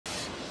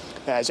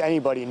As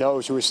anybody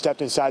knows who has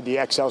stepped inside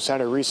the XL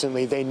Center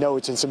recently, they know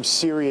it's in some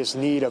serious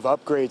need of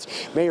upgrades.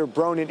 Mayor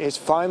Bronin is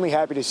finally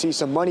happy to see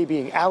some money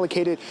being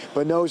allocated,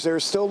 but knows there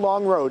is still a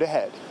long road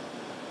ahead.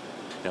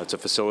 It's a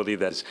facility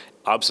that's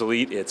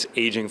obsolete, it's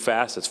aging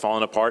fast, it's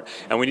falling apart,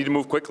 and we need to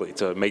move quickly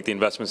to make the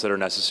investments that are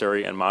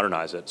necessary and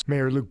modernize it.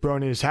 Mayor Luke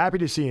Bronin is happy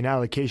to see an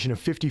allocation of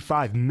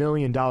 $55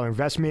 million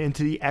investment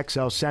into the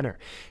XL Center.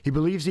 He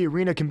believes the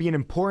arena can be an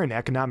important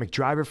economic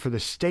driver for the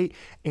state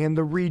and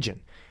the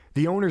region.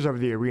 The owners of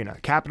the arena,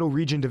 Capital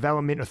Region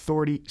Development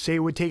Authority, say it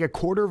would take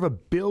 $250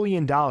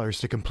 million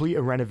to complete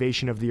a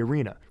renovation of the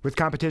arena. With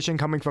competition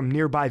coming from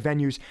nearby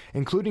venues,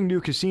 including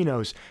new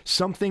casinos,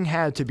 something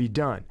had to be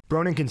done.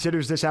 Bronin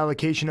considers this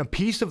allocation a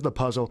piece of the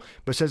puzzle,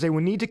 but says they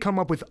will need to come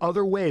up with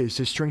other ways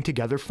to string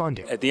together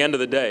funding. At the end of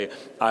the day,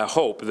 I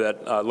hope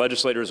that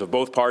legislators of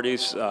both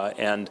parties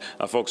and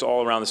folks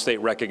all around the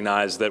state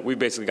recognize that we've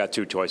basically got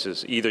two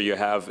choices. Either you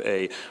have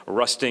a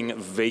rusting,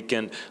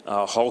 vacant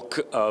hulk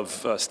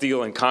of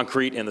steel and concrete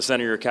in the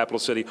center of your capital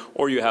city,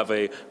 or you have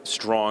a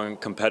strong,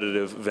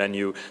 competitive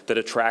venue that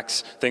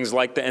attracts things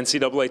like the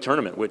NCAA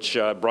tournament, which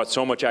brought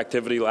so much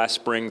activity last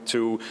spring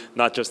to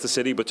not just the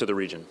city, but to the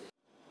region.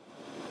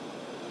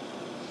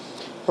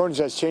 Bronin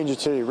says changes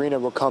to the arena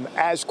will come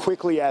as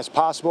quickly as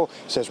possible.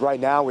 He says right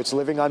now it's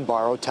living on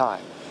borrowed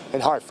time.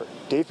 In Hartford,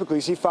 Dave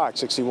Puglisi,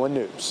 Fox 61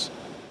 News.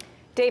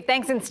 Dave,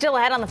 thanks. And still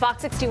ahead on the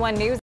Fox 61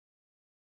 News.